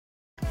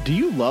Do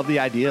you love the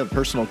idea of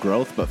personal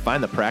growth but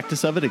find the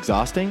practice of it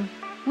exhausting?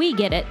 We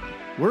get it.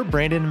 We're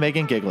Brandon and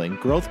Megan Giggling,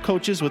 growth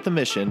coaches with the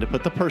mission to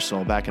put the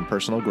personal back in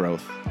personal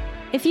growth.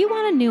 If you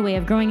want a new way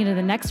of growing into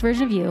the next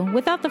version of you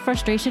without the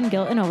frustration,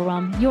 guilt, and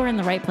overwhelm, you're in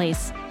the right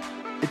place.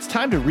 It's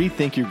time to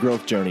rethink your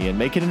growth journey and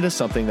make it into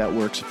something that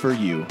works for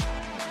you.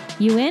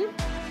 You in?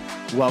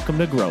 Welcome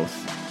to Growth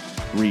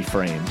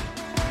Reframed.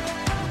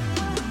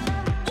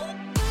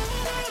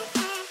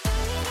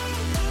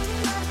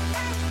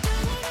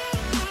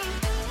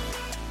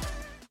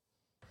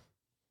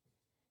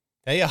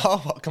 Hey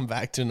y'all, welcome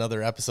back to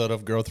another episode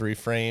of Growth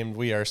Reframed.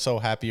 We are so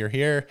happy you're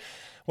here.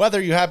 Whether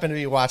you happen to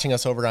be watching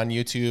us over on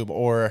YouTube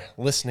or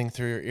listening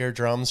through your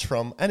eardrums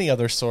from any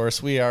other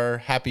source, we are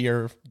happy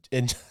you're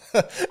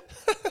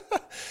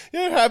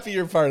happy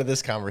you're part of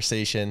this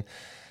conversation.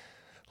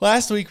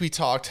 Last week we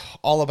talked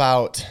all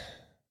about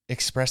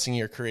expressing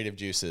your creative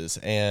juices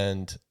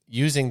and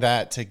using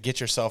that to get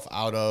yourself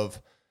out of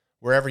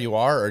wherever you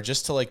are, or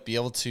just to be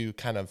able to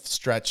kind of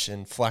stretch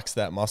and flex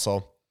that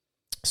muscle.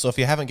 So if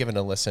you haven't given it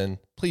a listen,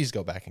 please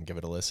go back and give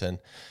it a listen.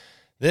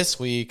 This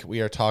week,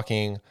 we are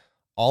talking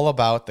all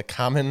about the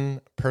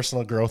common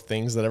personal growth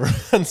things that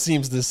everyone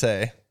seems to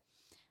say.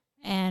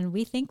 And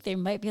we think they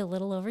might be a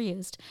little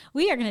overused.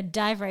 We are going to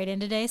dive right in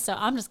today, so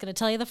I'm just going to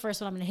tell you the first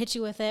one. I'm going to hit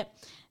you with it.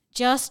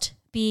 Just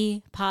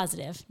be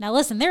positive. Now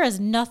listen, there is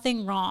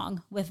nothing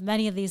wrong with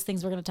many of these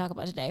things we're going to talk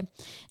about today.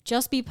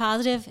 Just be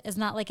positive is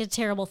not like a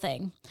terrible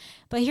thing.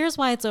 But here's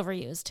why it's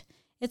overused.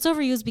 It's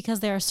overused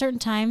because there are certain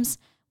times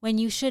when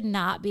you should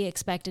not be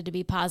expected to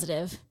be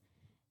positive.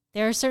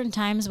 There are certain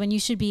times when you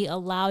should be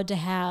allowed to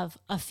have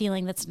a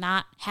feeling that's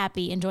not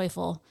happy and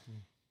joyful.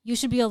 You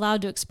should be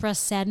allowed to express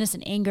sadness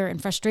and anger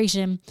and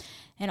frustration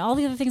and all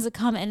the other things that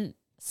come. And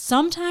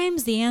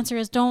sometimes the answer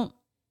is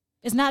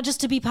not just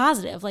to be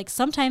positive.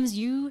 Sometimes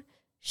you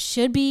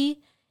should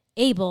be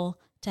able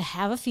to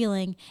have a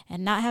feeling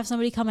and not have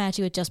somebody come at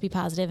you with just be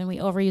positive. And we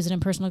overuse it in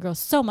personal growth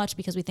so much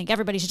because we think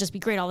everybody should just be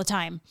great all the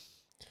time.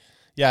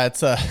 Yeah,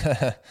 it's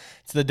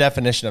it's the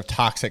definition of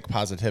toxic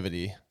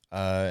positivity,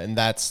 and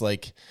that's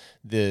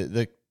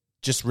the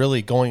just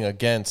really going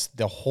against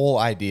the whole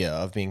idea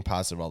of being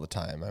positive all the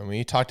time. I mean,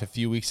 we talked a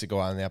few weeks ago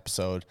on the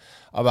episode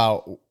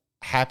about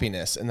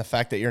happiness and the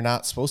fact that you're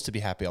not supposed to be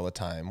happy all the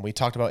time. We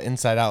talked about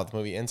Inside Out, the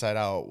movie Inside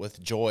Out,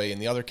 with Joy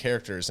and the other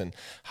characters, and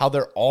how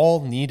they're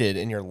all needed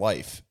in your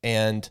life,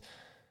 and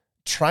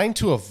trying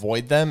to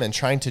avoid them and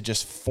trying to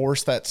just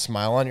force that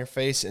smile on your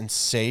face and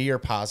say you're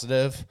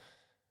positive.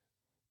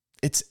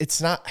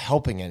 It's not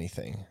helping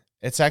anything.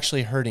 It's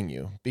actually hurting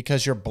you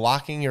because you're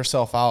blocking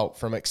yourself out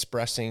from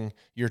expressing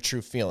your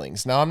true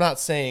feelings. Now, I'm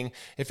not saying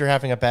if you're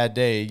having a bad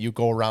day, you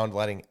go around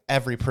letting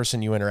every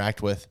person you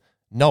interact with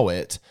know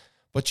it,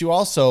 but you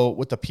also,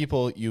 with the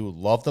people you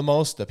love the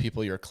most, the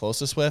people you're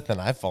closest with, and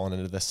I've fallen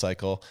into this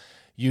cycle,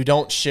 you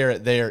don't share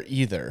it there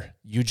either.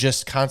 You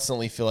just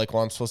constantly feel like,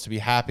 well, I'm supposed to be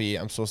happy.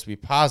 I'm supposed to be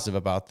positive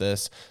about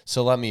this.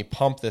 So let me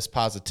pump this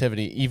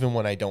positivity even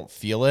when I don't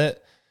feel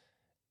it.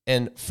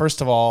 And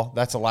first of all,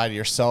 that's a lie to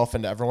yourself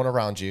and to everyone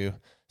around you.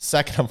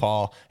 Second of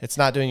all, it's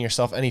not doing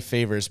yourself any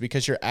favors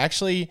because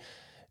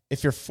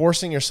if you're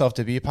forcing yourself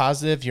to be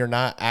positive, you're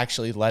not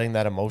actually letting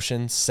that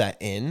emotion set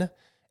in,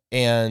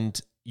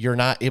 and you're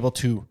not able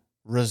to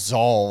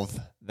resolve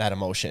that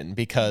emotion.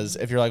 Because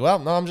if you're like, well,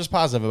 no, I'm just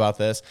positive about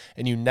this,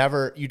 and you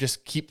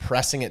just keep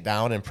pressing it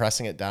down and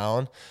pressing it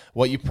down,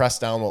 what you press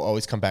down will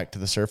always come back to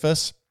the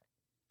surface.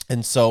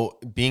 And so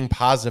being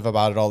positive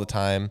about it all the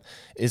time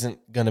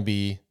isn't going to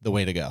be the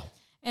way to go.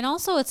 And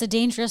also, it's a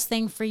dangerous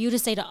thing for you to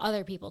say to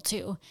other people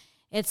too.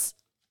 It's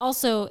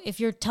also, if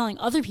you're telling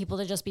other people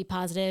to just be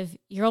positive,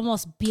 you're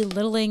almost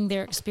belittling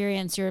their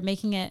experience. You're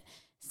making it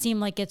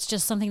seem like it's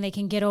just something they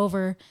can get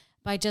over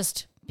by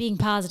just being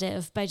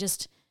positive, by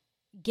just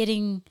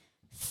getting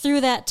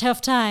through that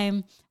tough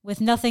time with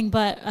nothing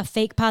but a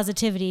fake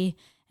positivity.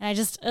 And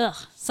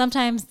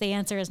sometimes the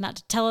answer is not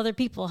to tell other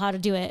people how to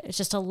do it. It's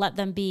just to let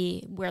them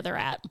be where they're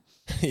at.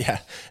 Yeah,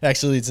 it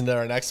actually leads into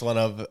our next one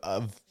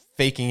of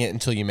faking it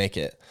until you make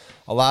it.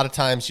 A lot of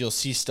times you'll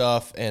see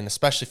stuff, and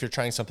especially if you're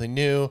trying something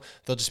new,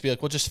 they'll just be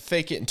like, well, just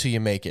fake it until you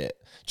make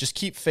it. Just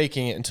keep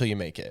faking it until you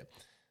make it.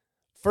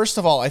 First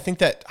of all, I think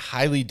that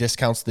highly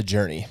discounts the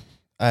journey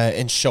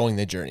and showing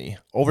the journey.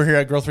 Over here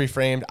at Growth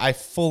Reframed, I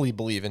fully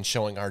believe in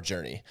showing our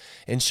journey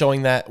and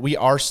showing that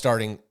we're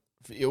starting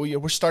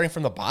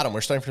from the bottom.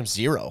 We're starting from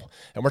zero,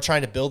 and we're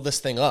trying to build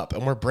this thing up,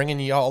 and we're bringing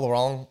you all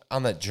along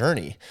on that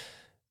journey.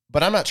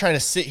 But I'm not trying to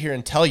sit here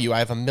and tell you I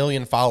have 1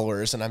 million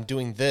followers and I'm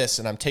doing this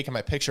and I'm taking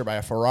my picture by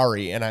a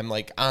Ferrari and I'm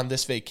on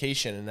this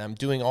vacation and I'm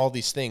doing all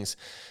these things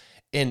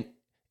and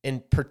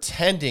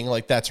pretending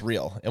like that's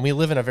real. And we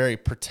live in a very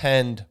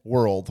pretend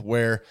world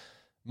where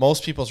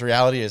most people's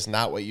reality is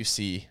not what you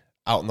see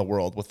out in the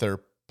world with their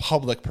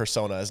public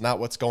persona, is not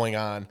what's going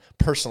on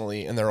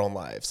personally in their own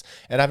lives.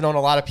 And I've known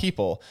a lot of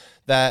people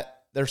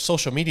that their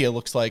social media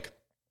looks like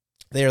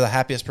they are the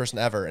happiest person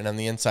ever. And on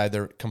the inside,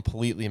 they're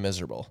completely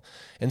miserable.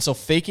 And so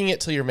faking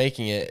it till you're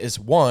making it is,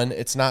 one,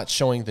 it's not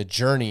showing the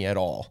journey at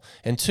all.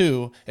 And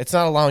two, it's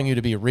not allowing you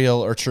to be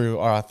real or true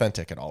or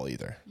authentic at all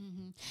either.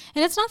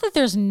 And it's not that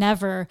there's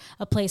never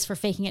a place for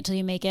faking it till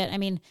you make it. I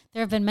mean,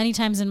 there have been many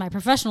times in my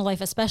professional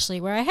life,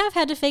 especially, where I have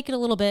had to fake it a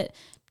little bit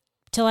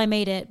till I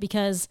made it,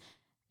 because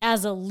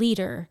as a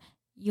leader,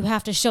 you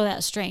have to show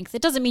that strength.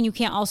 It doesn't mean you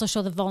can't also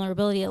show the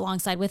vulnerability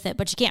alongside with it,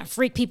 but you can't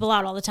freak people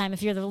out all the time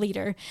if you're the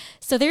leader.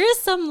 So there is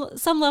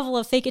some level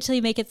of fake it till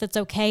you make it that's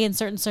okay in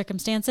certain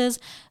circumstances,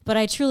 but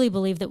I truly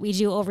believe that we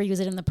do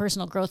overuse it in the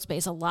personal growth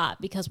space a lot,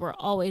 because we're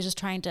always just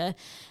trying to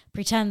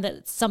pretend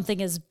that something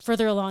is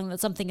further along, that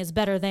something is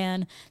better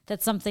than,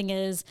 that something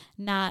is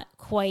not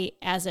quite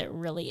as it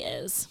really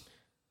is.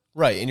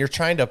 Right. And you're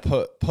trying to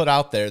put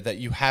out there that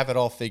you have it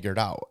all figured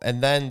out.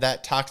 And then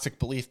that toxic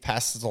belief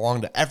passes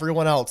along to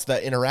everyone else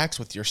that interacts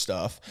with your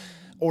stuff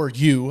or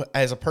you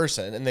as a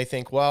person. And they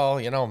think, well,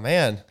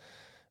 man,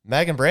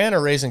 Meg and Bran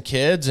are raising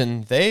kids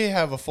and they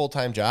have a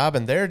full-time job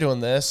and they're doing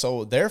this.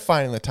 So they're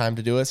finding the time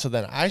to do it. So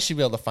then I should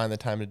be able to find the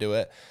time to do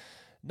it.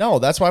 No,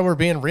 that's why we're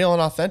being real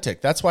and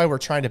authentic. That's why we're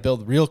trying to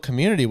build real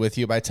community with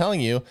you by telling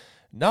you,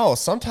 no,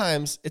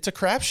 sometimes it's a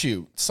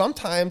crapshoot.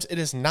 Sometimes it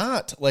is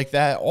not like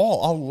that at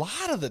all. A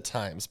lot of the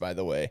times, by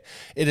the way,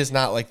 it is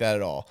not like that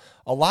at all.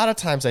 A lot of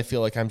times I feel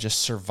like I'm just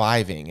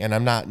surviving and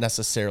I'm not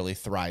necessarily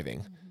thriving.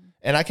 Mm-hmm.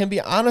 And I can be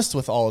honest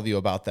with all of you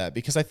about that,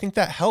 because I think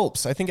that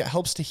helps. I think it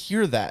helps to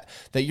hear that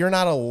you're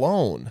not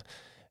alone.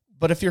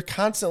 But if you're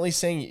constantly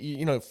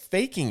saying,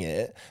 faking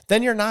it,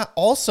 then you're not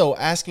also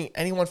asking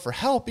anyone for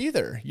help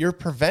either. You're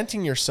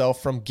preventing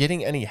yourself from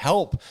getting any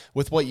help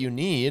with what you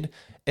need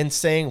and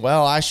saying,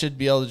 well, I should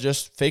be able to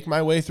just fake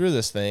my way through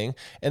this thing.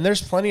 And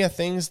there's plenty of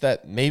things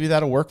that maybe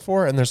that'll work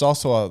for. And there's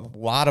also a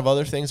lot of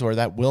other things where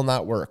that will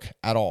not work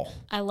at all.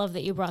 I love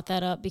that you brought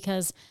that up,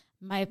 because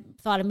my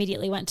thought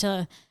immediately went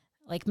to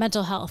like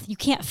mental health. You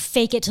can't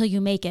fake it till you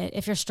make it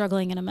if you're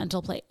struggling in a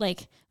mental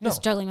place,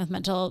 struggling with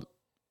mental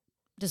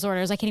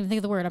disorders. I can't even think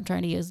of the word I'm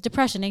trying to use.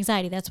 Depression,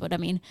 anxiety. That's what I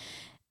mean.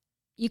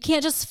 You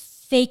can't just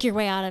fake your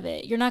way out of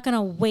it. You're not going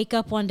to wake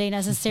up one day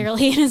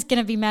necessarily and it's going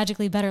to be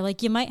magically better.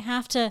 Like, you might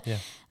have to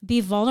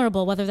be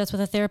vulnerable, whether that's with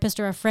a therapist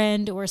or a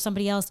friend or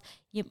somebody else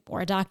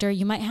or a doctor.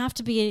 You might have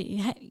to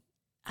be,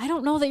 I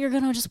don't know that you're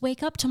going to just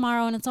wake up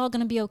tomorrow and it's all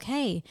going to be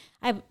okay.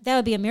 That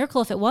would be a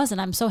miracle if it was.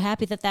 And I'm so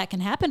happy that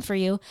can happen for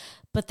you,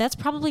 but that's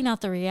probably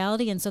not the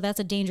reality. And so that's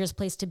a dangerous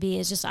place to be.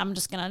 I'm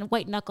just going to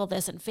white knuckle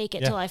this and fake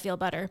it till I feel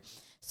better.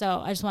 So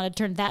I just want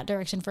to turn that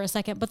direction for a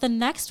second. But the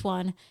next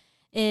one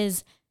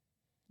is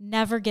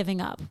never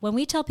giving up. When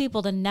we tell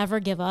people to never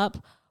give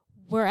up,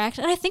 we're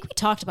actually, and I think we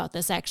talked about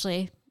this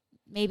actually,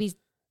 maybe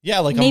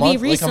recently.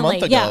 Like a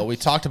month ago, we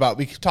talked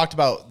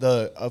about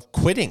the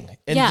quitting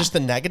and just the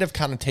negative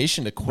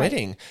connotation to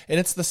quitting. Right. And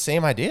it's the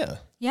same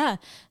idea. Yeah.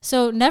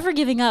 So never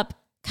giving up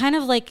kind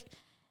of like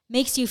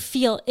makes you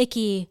feel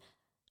icky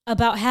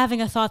about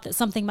having a thought that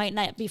something might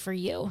not be for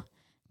you,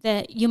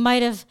 that you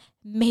might have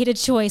made a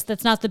choice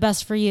that's not the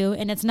best for you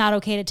and it's not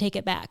okay to take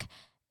it back.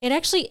 It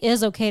actually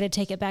is okay to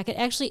take it back. It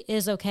actually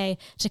is okay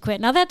to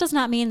quit. Now, that does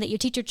not mean that you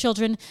teach your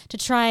children to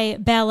try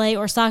ballet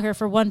or soccer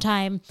for one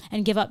time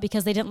and give up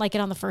because they didn't like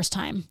it on the first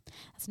time.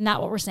 That's not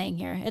what we're saying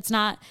here. It's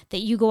not that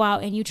you go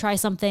out and you try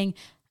something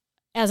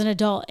as an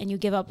adult and you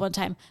give up one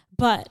time.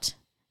 But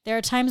there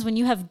are times when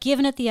you have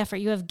given it the effort,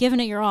 you have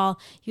given it your all,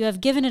 you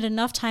have given it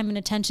enough time and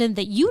attention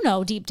that you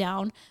know deep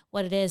down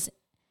what it is.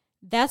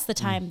 That's the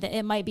time that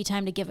it might be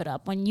time to give it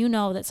up. When you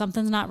know that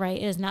something's not right,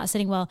 it is not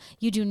sitting well,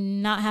 you do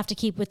not have to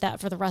keep with that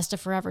for the rest of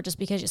forever just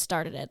because you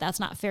started it. That's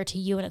not fair to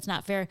you, and it's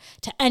not fair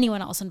to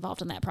anyone else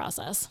involved in that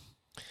process.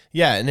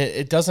 Yeah, and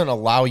it doesn't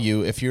allow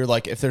you, if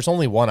there's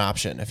only one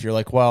option, if you're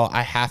like, well,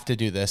 I have to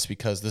do this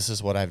because this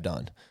is what I've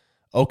done.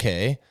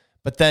 Okay,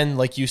 but then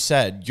like you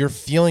said, you're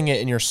feeling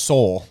it in your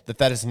soul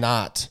that is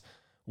not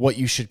what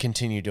you should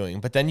continue doing,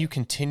 but then you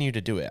continue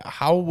to do it.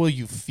 How will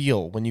you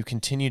feel when you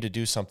continue to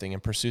do something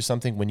and pursue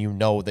something when you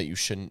know that you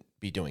shouldn't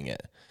be doing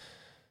it?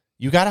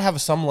 You got to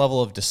have some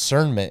level of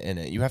discernment in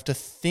it. You have to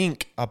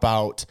think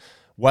about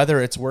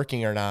whether it's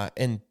working or not.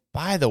 And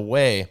by the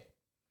way,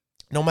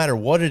 no matter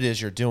what it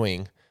is you're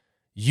doing,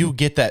 you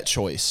get that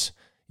choice.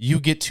 You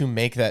get to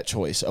make that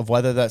choice of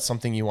whether that's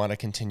something you want to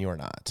continue or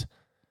not.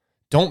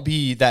 Don't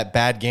be that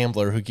bad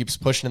gambler who keeps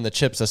pushing in the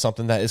chips to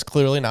something that is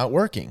clearly not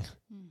working.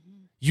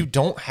 You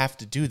don't have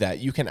to do that.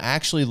 You can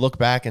actually look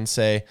back and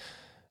say,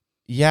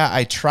 yeah,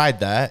 I tried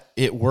that.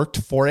 It worked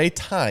for a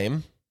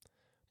time,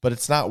 but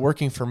it's not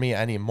working for me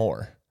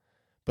anymore.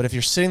 But if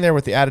you're sitting there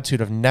with the attitude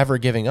of never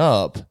giving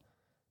up,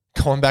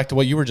 going back to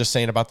what you were just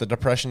saying about the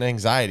depression and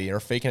anxiety or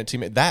faking it to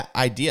me, that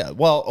idea,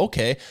 well,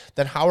 okay,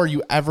 then how are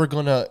you ever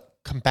going to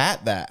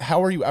combat that?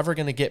 How are you ever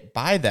going to get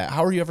by that?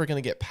 How are you ever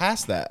going to get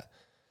past that?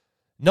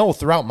 No,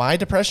 throughout my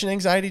depression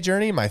anxiety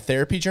journey, my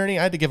therapy journey,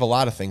 I had to give a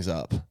lot of things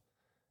up.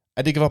 I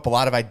had to give up a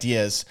lot of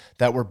ideas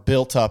that were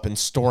built up and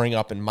storing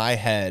up in my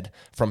head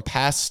from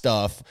past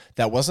stuff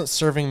that wasn't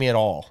serving me at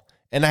all.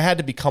 And I had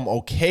to become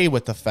okay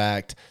with the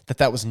fact that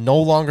that was no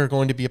longer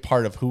going to be a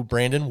part of who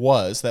Brandon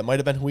was. That might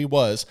have been who he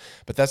was,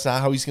 but that's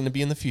not how he's going to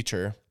be in the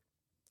future.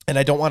 And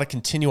I don't want to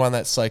continue on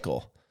that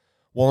cycle.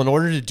 Well, in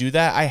order to do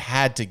that, I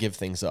had to give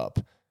things up.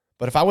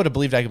 But if I would have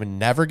believed I could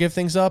never give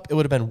things up, it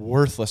would have been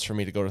worthless for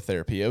me to go to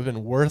therapy. It would have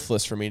been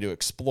worthless for me to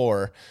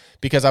explore,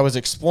 because I was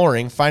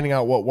exploring, finding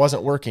out what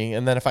wasn't working.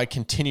 And then if I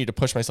continue to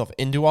push myself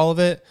into all of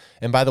it,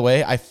 and by the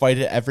way, I fight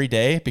it every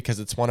day because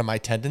it's one of my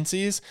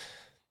tendencies,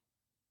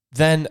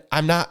 then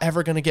I'm not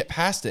ever going to get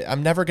past it.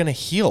 I'm never going to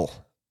heal.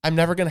 I'm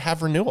never going to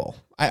have renewal.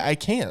 I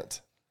can't.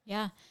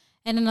 Yeah.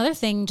 And another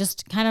thing,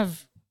 just kind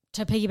of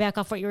to piggyback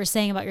off what you were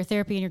saying about your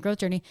therapy and your growth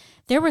journey,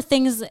 there were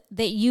things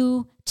that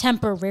you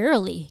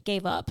temporarily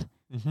gave up.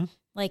 Mm-hmm.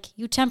 Like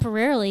you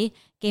temporarily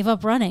gave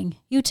up running.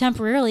 You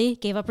temporarily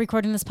gave up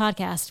recording this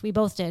podcast. We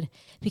both did,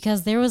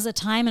 because there was a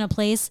time and a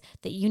place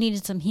that you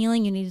needed some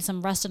healing. You needed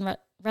some rest and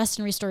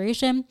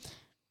restoration.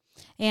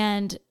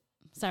 And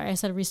sorry, I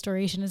said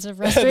restoration instead of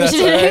restoration.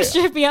 It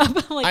tripped me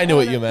up. Like, I knew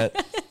what you meant.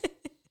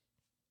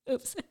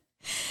 Oops.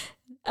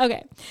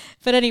 Okay.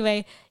 But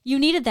anyway, you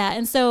needed that.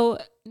 And so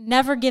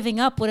never giving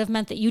up would have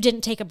meant that you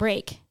didn't take a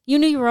break. You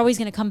knew you were always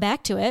going to come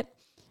back to it.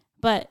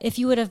 But if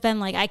you would have been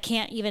like, I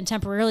can't even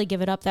temporarily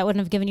give it up, that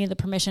wouldn't have given you the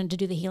permission to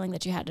do the healing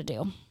that you had to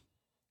do.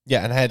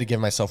 Yeah, and I had to give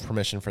myself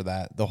permission for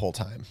that the whole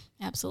time.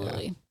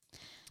 Absolutely. Yeah.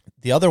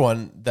 The other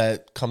one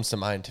that comes to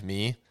mind to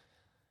me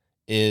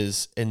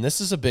is, and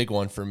this is a big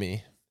one for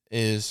me,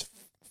 is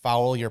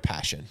follow your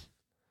passion.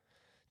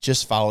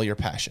 Just follow your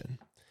passion.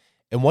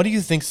 And what do you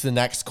think's the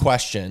next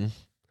question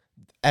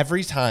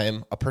every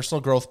time a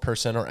personal growth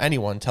person or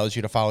anyone tells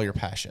you to follow your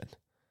passion?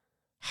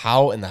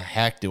 How in the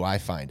heck do I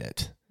find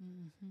it?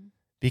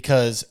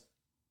 Because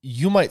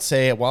you might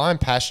say, well, I'm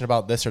passionate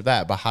about this or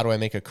that, but how do I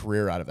make a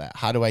career out of that?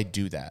 How do I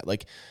do that?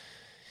 Like,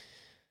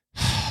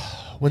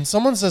 when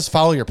someone says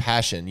follow your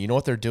passion, you know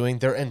what they're doing?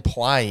 They're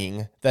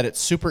implying that it's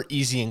super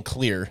easy and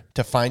clear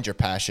to find your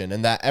passion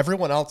and that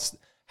everyone else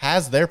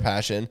has their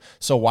passion.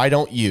 So why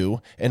don't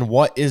you? And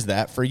what is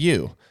that for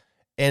you?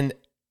 And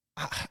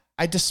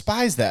I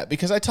despise that,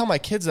 because I tell my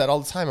kids that all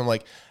the time. I'm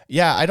like,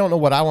 yeah, I don't know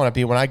what I want to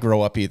be when I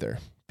grow up either,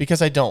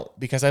 because I don't,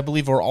 because I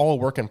believe we're all a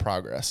work in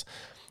progress.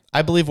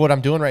 I believe what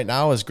I'm doing right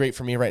now is great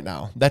for me right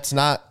now. That's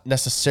not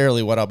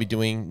necessarily what I'll be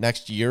doing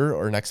next year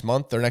or next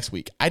month or next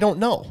week. I don't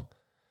know.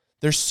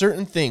 There's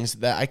certain things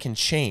that I can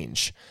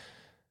change,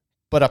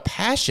 but a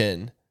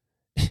passion,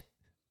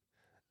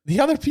 the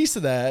other piece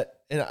of that,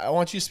 and I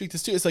want you to speak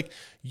this too, is like,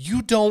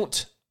 you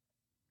don't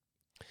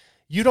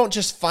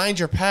just find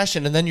your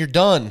passion and then you're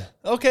done.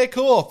 Okay,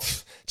 cool.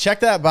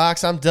 Check that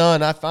box. I'm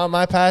done. I found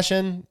my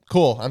passion.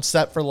 Cool. I'm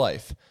set for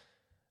life.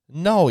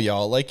 No,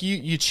 y'all, like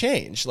you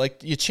change,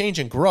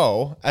 and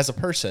grow as a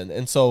person.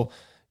 And so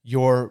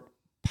your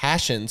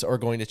passions are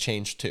going to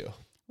change too.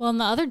 Well, and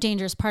the other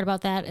dangerous part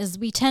about that is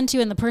we tend to,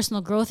 in the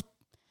personal growth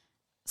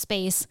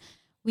space,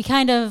 we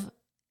kind of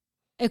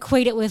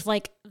equate it with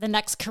like the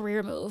next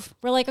career move.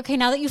 We're like, okay,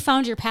 now that you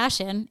found your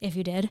passion, if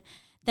you did,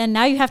 then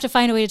now you have to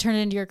find a way to turn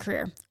it into your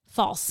career.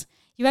 False.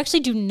 You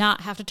actually do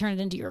not have to turn it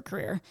into your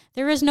career.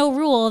 There is no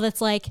rule that's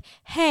like,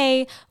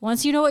 hey,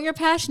 once you know what your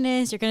passion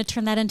is, you're going to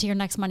turn that into your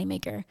next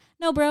moneymaker.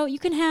 No, bro, you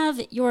can have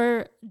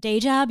your day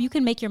job. You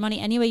can make your money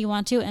any way you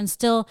want to and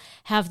still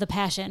have the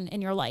passion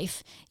in your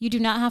life. You do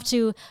not have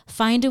to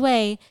find a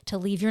way to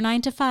leave your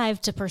 9 to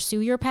 5 to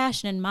pursue your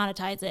passion and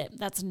monetize it.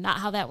 That's not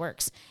how that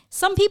works.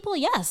 Some people,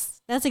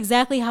 yes, that's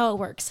exactly how it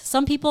works.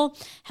 Some people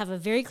have a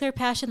very clear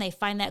passion. They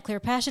find that clear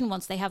passion.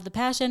 Once they have the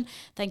passion,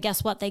 then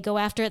guess what? They go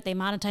after it. They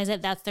monetize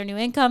it. That's their new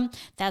income.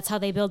 That's how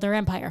they build their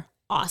empire.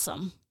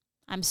 Awesome.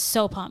 I'm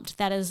so pumped.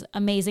 That is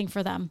amazing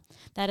for them.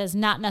 That is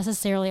not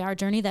necessarily our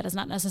journey. That is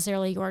not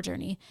necessarily your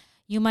journey.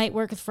 You might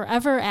work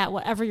forever at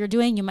whatever you're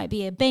doing. You might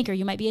be a banker.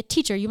 You might be a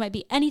teacher. You might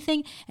be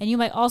anything. And you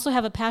might also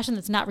have a passion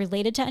that's not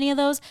related to any of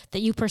those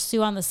that you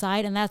pursue on the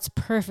side. And that's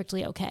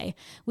perfectly okay.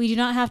 We do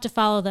not have to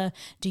follow the,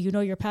 do you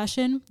know your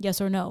passion? Yes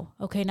or no?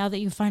 Okay, now that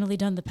you've finally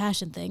done the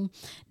passion thing,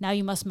 now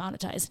you must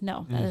monetize.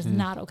 No, that is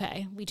not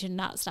okay. We should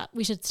not stop.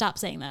 We should stop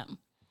saying that.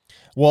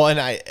 Well, and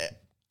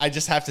I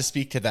just have to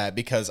speak to that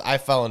because I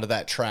fell into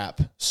that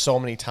trap so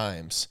many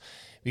times.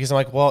 Because I'm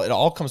like, well, it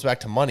all comes back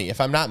to money. If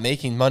I'm not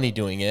making money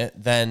doing it,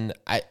 then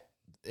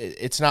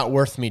it's not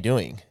worth me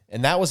doing.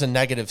 And that was a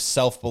negative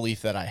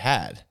self-belief that I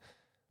had.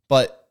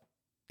 But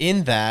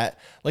in that,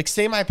 like,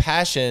 say my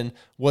passion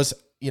was,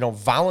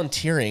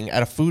 volunteering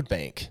at a food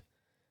bank.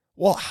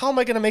 Well, how am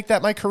I going to make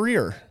that my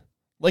career?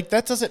 Like,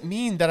 that doesn't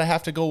mean that I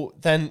have to go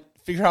then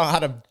figure out how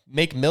to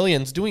make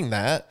millions doing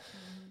that.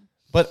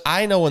 But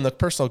I know in the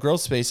personal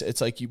growth space,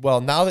 it's like,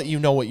 well, now that you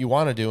know what you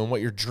want to do and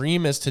what your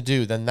dream is to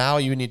do, then now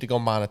you need to go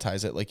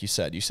monetize it. Like you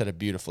said it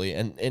beautifully.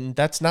 And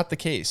that's not the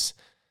case.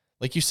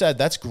 Like you said,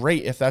 that's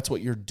great if that's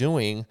what you're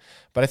doing.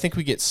 But I think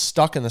we get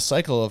stuck in the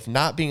cycle of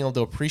not being able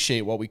to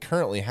appreciate what we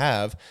currently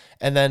have.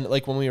 And then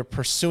like when we are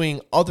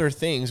pursuing other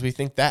things, we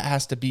think that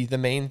has to be the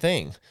main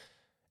thing.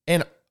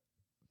 And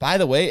by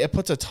the way, it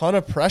puts a ton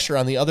of pressure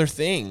on the other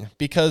thing,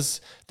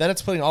 because then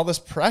it's putting all this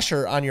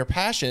pressure on your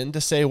passion to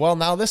say, well,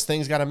 now this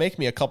thing's got to make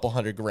me a couple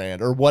 $100,000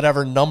 or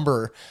whatever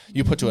number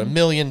you put to $1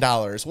 million,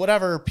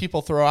 whatever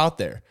people throw out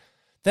there.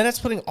 Then it's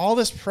putting all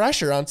this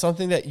pressure on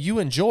something that you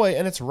enjoy,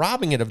 and it's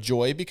robbing it of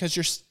joy because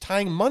you're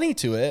tying money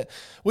to it,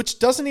 which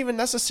doesn't even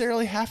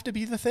necessarily have to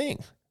be the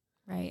thing.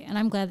 Right. And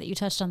I'm glad that you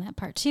touched on that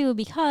part too,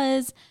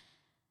 because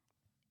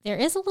there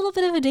is a little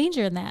bit of a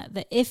danger in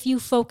that if you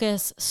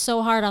focus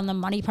so hard on the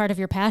money part of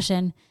your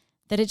passion,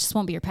 that it just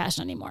won't be your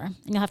passion anymore.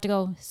 And you'll have to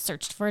go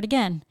search for it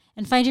again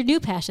and find your new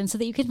passion so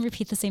that you can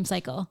repeat the same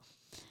cycle.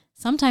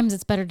 Sometimes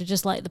it's better to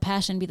just let the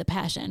passion be the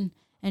passion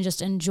and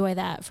just enjoy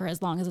that for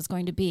as long as it's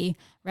going to be,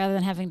 rather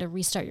than having to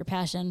restart your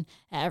passion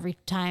at every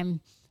time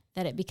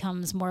that it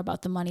becomes more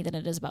about the money than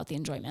it is about the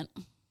enjoyment.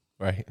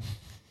 Right.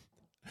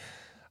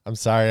 I'm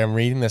sorry, I'm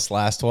reading this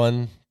last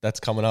one that's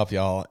coming up,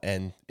 y'all,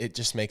 and it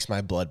just makes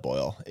my blood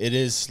boil. It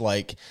is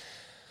like,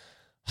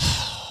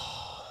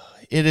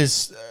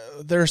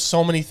 there's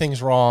so many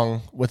things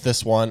wrong with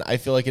this one. I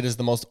feel like it is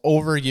the most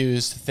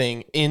overused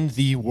thing in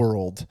the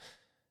world.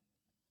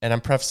 And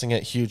I'm prefacing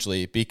it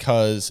hugely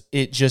because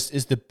it just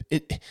is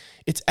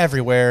it's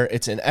everywhere.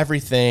 It's in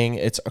everything.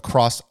 It's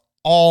across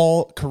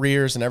all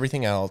careers and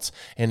everything else.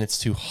 And it's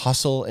to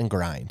hustle and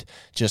grind.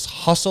 Just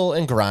hustle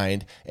and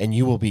grind, and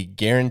you will be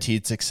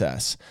guaranteed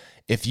success.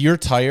 If you're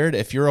tired,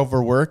 if you're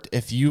overworked,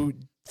 if you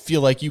feel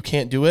like you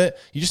can't do it,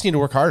 you just need to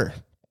work harder.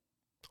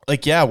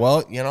 Like, yeah,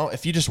 well,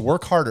 if you just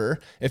work harder,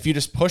 if you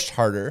just pushed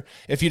harder,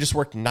 if you just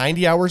worked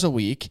 90 hours a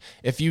week,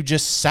 if you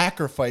just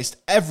sacrificed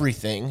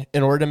everything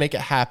in order to make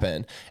it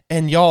happen.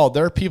 And y'all,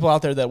 there are people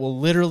out there that will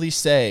literally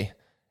say,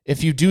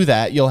 if you do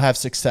that, you'll have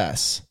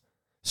success.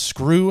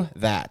 Screw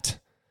that.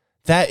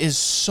 That is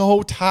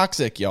so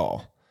toxic,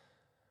 y'all.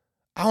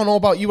 I don't know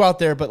about you out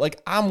there, but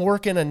like, I'm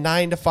working a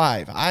 9 to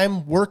 5.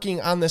 I'm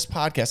working on this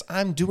podcast.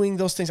 I'm doing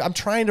those things. I'm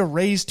trying to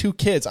raise 2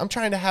 kids. I'm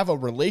trying to have a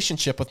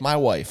relationship with my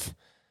wife.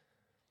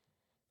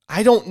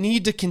 I don't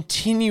need to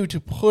continue to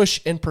push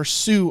and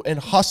pursue and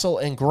hustle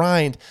and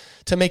grind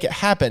to make it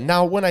happen.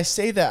 Now, when I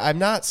say that, I'm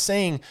not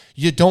saying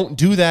you don't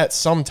do that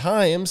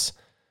sometimes,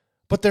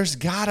 but there's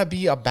got to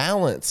be a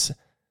balance.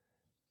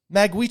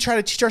 Meg, we try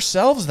to teach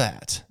ourselves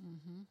that.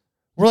 Mm-hmm.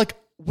 We're like,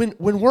 when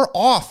we're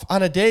off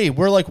on a day,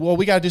 we're like, well,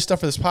 we got to do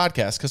stuff for this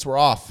podcast because we're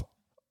off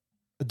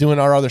doing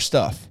our other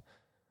stuff.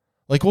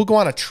 Like, we'll go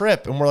on a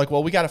trip and we're like,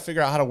 well, we got to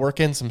figure out how to work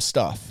in some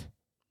stuff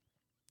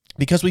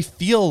because we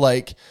feel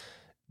like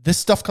this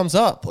stuff comes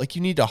up. Like,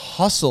 you need to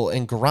hustle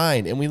and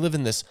grind. And we live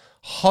in this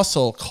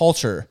hustle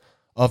culture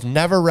of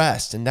never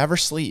rest and never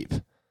sleep.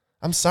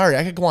 I'm sorry.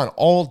 I could go on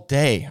all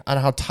day on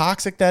how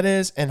toxic that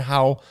is and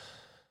how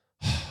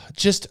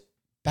just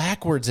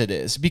backwards it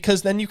is,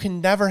 because then you can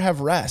never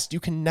have rest. You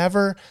can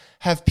never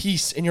have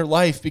peace in your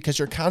life because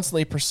you're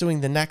constantly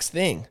pursuing the next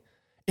thing.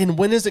 And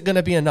when is it going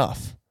to be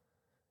enough?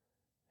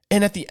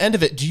 And at the end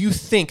of it, do you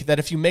think that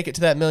if you make it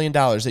to that $1 million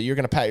that you're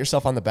going to pat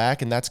yourself on the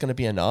back and that's going to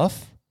be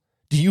enough?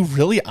 Do you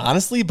really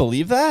honestly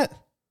believe that?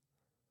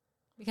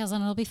 Because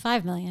then it'll be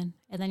 5 million,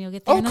 and then you'll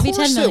get there and it'll be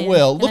 10 million. Of course it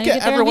will. Look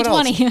at everyone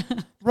else.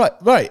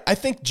 Right. I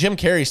think Jim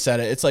Carrey said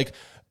it. It's like,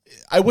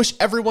 I wish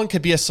everyone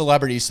could be a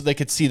celebrity so they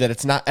could see that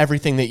it's not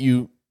everything that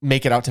you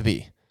make it out to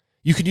be.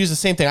 You could use the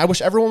same thing. I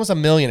wish everyone was a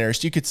millionaire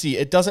so you could see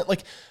it doesn't,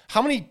 like,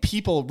 how many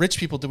people, rich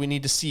people, do we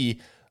need to see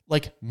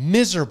like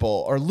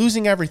miserable or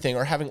losing everything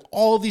or having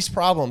all of these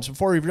problems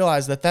before we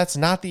realize that that's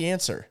not the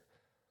answer?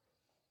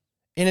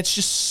 And it's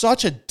just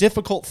such a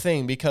difficult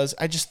thing because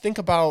I just think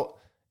about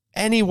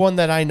anyone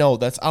that I know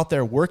that's out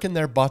there working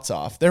their butts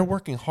off. They're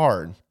working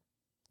hard.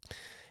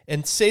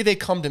 And say they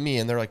come to me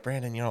and they're like,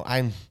 Brandon,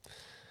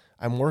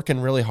 I'm working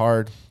really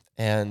hard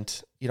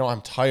and,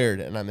 I'm tired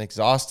and I'm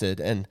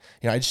exhausted and,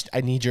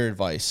 I need your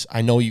advice.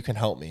 I know you can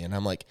help me. And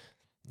I'm like,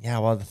 yeah,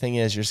 well, the thing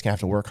is, you're just gonna have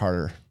to work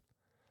harder.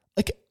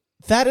 Like,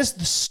 that is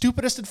the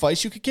stupidest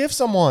advice you could give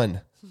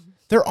someone.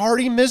 They're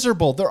already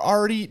miserable. They're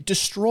already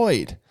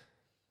destroyed.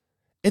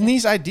 And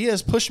these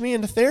ideas push me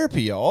into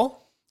therapy,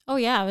 y'all. Oh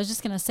yeah. I was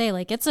just going to say,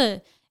 like, it's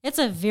a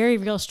very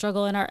real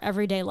struggle in our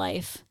everyday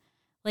life.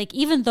 Like,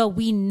 even though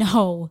we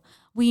know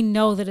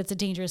that it's a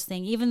dangerous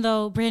thing, even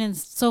though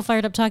Brandon's so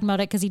fired up talking about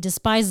it because he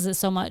despises it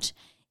so much,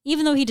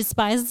 even though he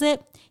despises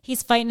it,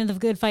 he's fighting the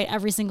good fight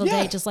every single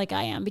day, just like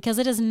I am, because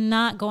it is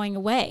not going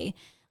away.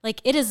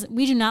 Like,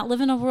 we do not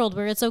live in a world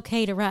where it's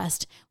okay to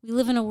rest. We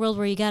live in a world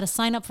where you got to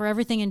sign up for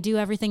everything and do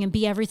everything and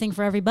be everything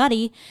for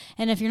everybody.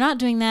 And if you're not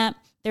doing that,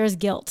 there is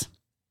guilt.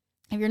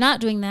 If you're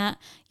not doing that,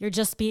 you're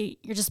just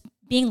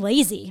being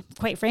lazy,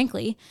 quite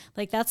frankly.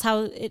 Like, that's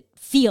how it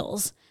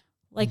feels.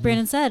 Like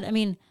Brandon said, I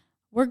mean,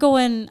 we're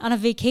going on a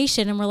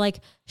vacation and we're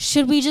like,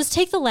 should we just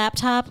take the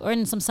laptop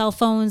or some cell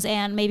phones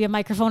and maybe a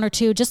microphone or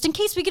two just in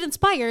case we get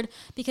inspired?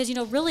 Because,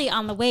 really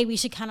on the way, we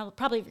should kind of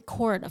probably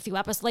record a few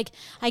episodes. Like,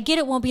 I get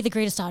it won't be the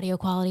greatest audio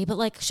quality, but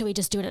like, should we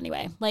just do it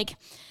anyway? Like,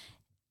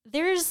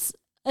 there's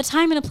a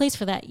time and a place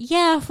for that.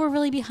 Yeah, if we're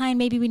really behind,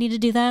 maybe we need to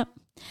do that.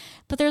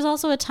 But there's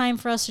also a time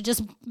for us to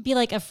just be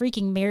like a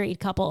freaking married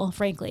couple,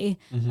 frankly.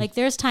 Like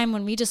there's time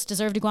when we just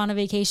deserve to go on a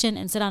vacation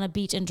and sit on a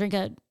beach and drink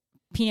a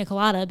pina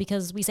colada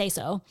because we say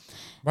so.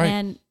 Right.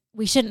 And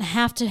we shouldn't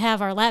have to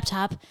have our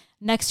laptop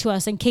next to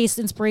us in case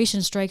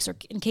inspiration strikes or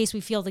in case we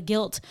feel the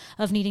guilt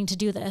of needing to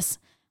do this.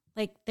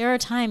 Like there are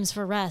times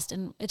for rest,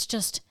 and it's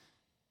just,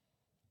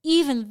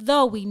 even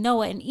though we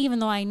know it, and even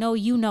though I know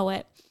you know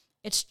it,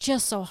 it's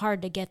just so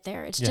hard to get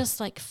there. It's just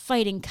like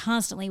fighting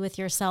constantly with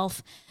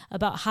yourself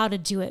about how to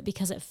do it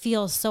because it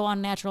feels so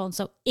unnatural and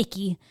so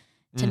icky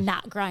to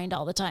not grind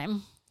all the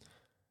time.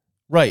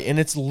 Right. And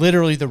it's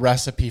literally the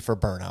recipe for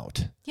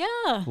burnout.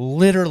 Yeah.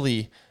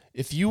 Literally,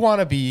 if you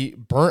want to be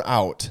burnt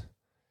out,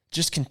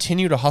 just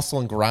continue to hustle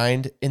and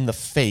grind in the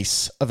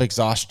face of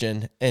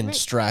exhaustion and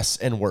stress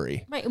and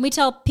worry. Right. And we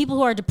tell people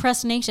who are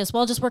depressed and anxious,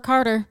 well, just work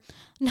harder.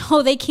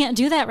 No, they can't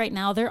do that right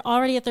now. They're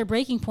already at their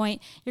breaking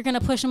point. You're going to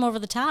push them over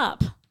the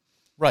top.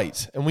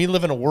 Right. And we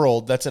live in a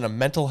world that's in a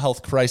mental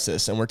health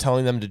crisis, and we're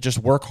telling them to just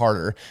work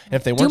harder. And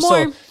if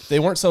they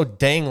weren't so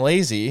dang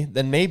lazy,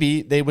 then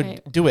maybe they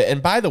would do it.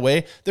 And by the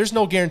way, there's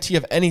no guarantee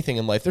of anything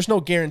in life. There's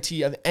no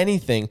guarantee of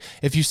anything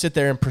if you sit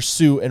there and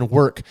pursue and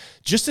work.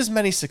 Just as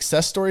many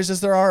success stories as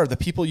there are of the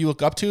people you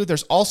look up to,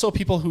 there's also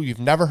people who you've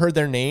never heard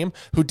their name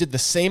who did the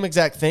same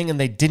exact thing and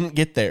they didn't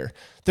get there.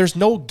 There's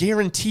no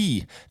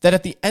guarantee that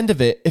at the end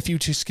of it, if you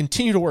just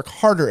continue to work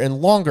harder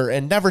and longer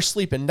and never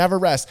sleep and never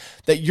rest,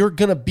 that you're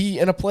going to be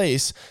in a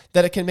place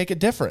that it can make a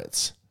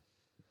difference.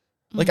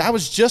 Like I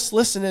was just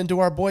listening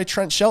to our boy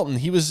Trent Shelton.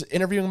 He was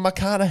interviewing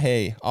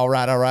McConaughey. All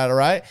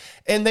right.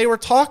 And they were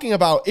talking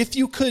about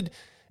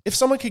if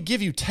someone could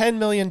give you $10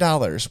 million,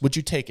 would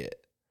you take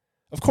it?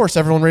 Of course,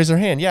 everyone raised their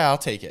hand. Yeah, I'll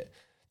take it.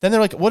 Then they're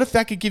like, what if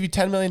that could give you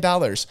 $10 million,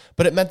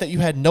 but it meant that you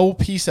had no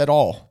peace at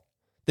all,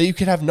 that you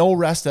could have no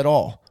rest at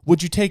all?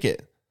 Would you take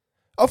it?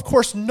 Of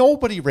course,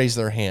 nobody raised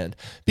their hand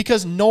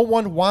because no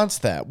one wants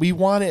that. We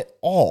want it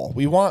all.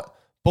 We want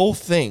both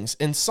things.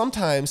 And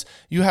sometimes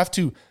you have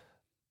to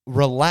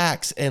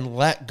relax and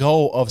let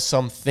go of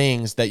some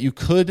things that you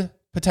could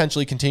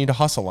potentially continue to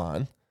hustle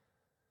on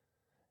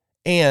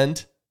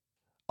and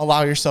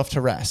allow yourself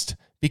to rest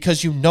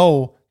because you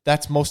know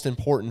that's most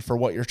important for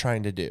what you're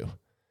trying to do.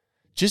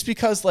 Just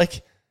because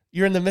like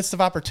you're in the midst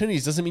of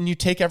opportunities doesn't mean you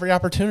take every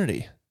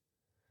opportunity.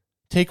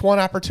 Take one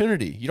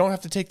opportunity. You don't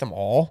have to take them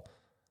all.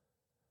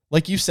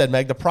 Like you said,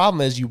 Meg, the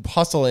problem is you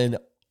hustle in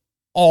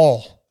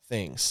all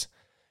things.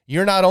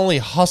 You're not only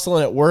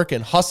hustling at work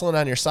and hustling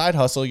on your side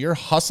hustle, you're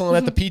hustling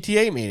at the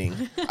PTA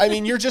meeting. I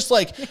mean, you're just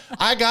like,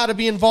 I got to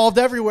be involved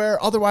everywhere.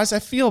 Otherwise, I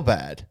feel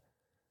bad.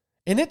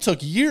 And it took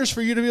years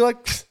for you to be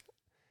like,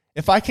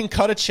 if I can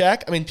cut a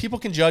check, I mean, people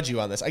can judge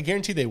you on this. I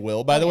guarantee they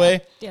will, by the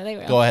way. Yeah, they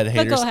will. Go ahead,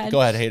 haters. Go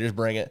ahead, haters,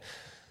 bring it.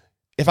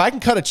 If I can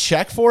cut a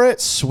check for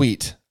it,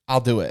 sweet. I'll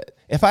do it.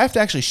 If I have to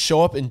actually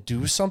show up and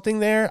do something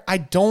there, I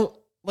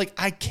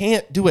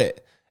can't do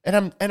it.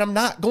 And I'm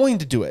not going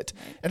to do it.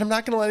 And I'm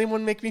not going to let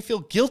anyone make me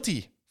feel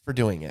guilty for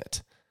doing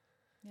it.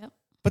 Yep.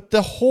 But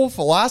the whole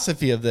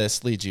philosophy of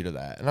this leads you to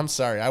that. And I'm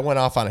sorry, I went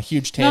off on a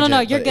huge tangent. No,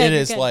 you're good. It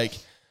is like,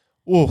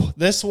 ooh,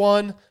 this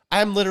one,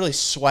 I'm literally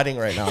sweating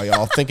right now,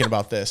 y'all, thinking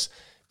about this.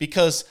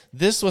 Because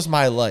this was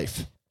my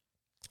life.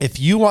 If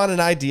you want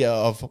an idea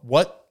of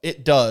what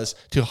it does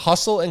to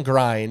hustle and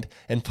grind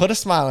and put a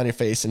smile on your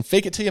face and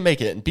fake it till you make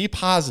it and be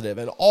positive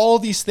and all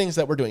these things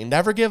that we're doing,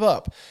 never give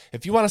up.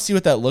 If you want to see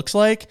what that looks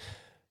like,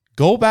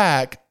 go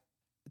back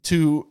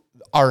to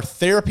our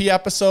therapy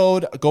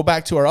episode, go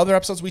back to our other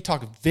episodes. We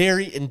talk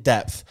very in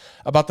depth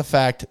about the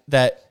fact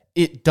that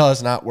it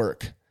does not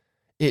work.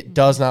 It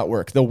does not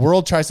work. The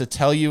world tries to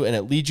tell you and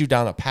it leads you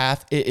down a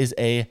path. It is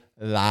a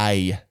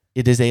lie.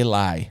 It is a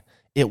lie.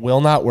 It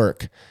will not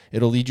work.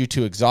 It'll lead you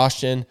to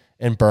exhaustion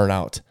and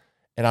burnout.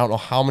 And I don't know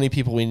how many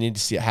people we need to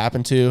see it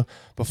happen to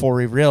before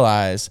we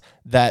realize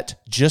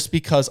that just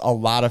because a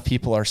lot of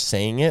people are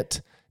saying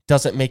it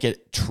doesn't make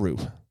it true.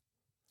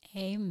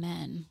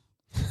 Amen.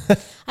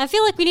 I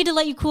feel like we need to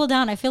let you cool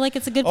down. I feel like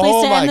it's a good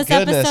place to end this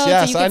episode.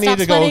 Yes, so I need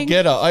to go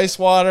get ice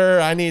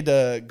water. I need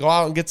to go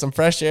out and get some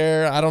fresh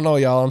air. I don't know,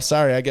 y'all. I'm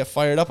sorry. I get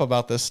fired up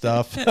about this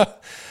stuff.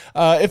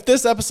 If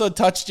this episode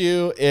touched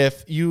you,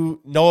 if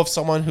you know of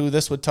someone who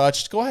this would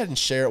touch, go ahead and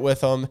share it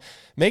with them.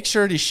 Make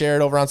sure to share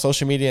it over on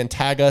social media and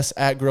tag us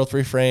at Growth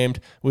Reframed.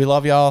 We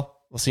love y'all.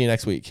 We'll see you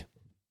next week.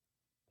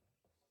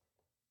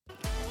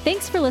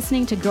 Thanks for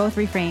listening to Growth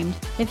Reframed.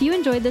 If you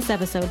enjoyed this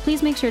episode,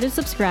 please make sure to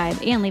subscribe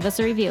and leave us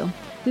a review.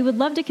 We would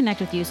love to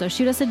connect with you, so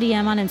shoot us a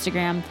DM on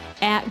Instagram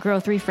at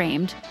Growth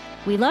Reframed.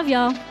 We love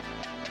y'all.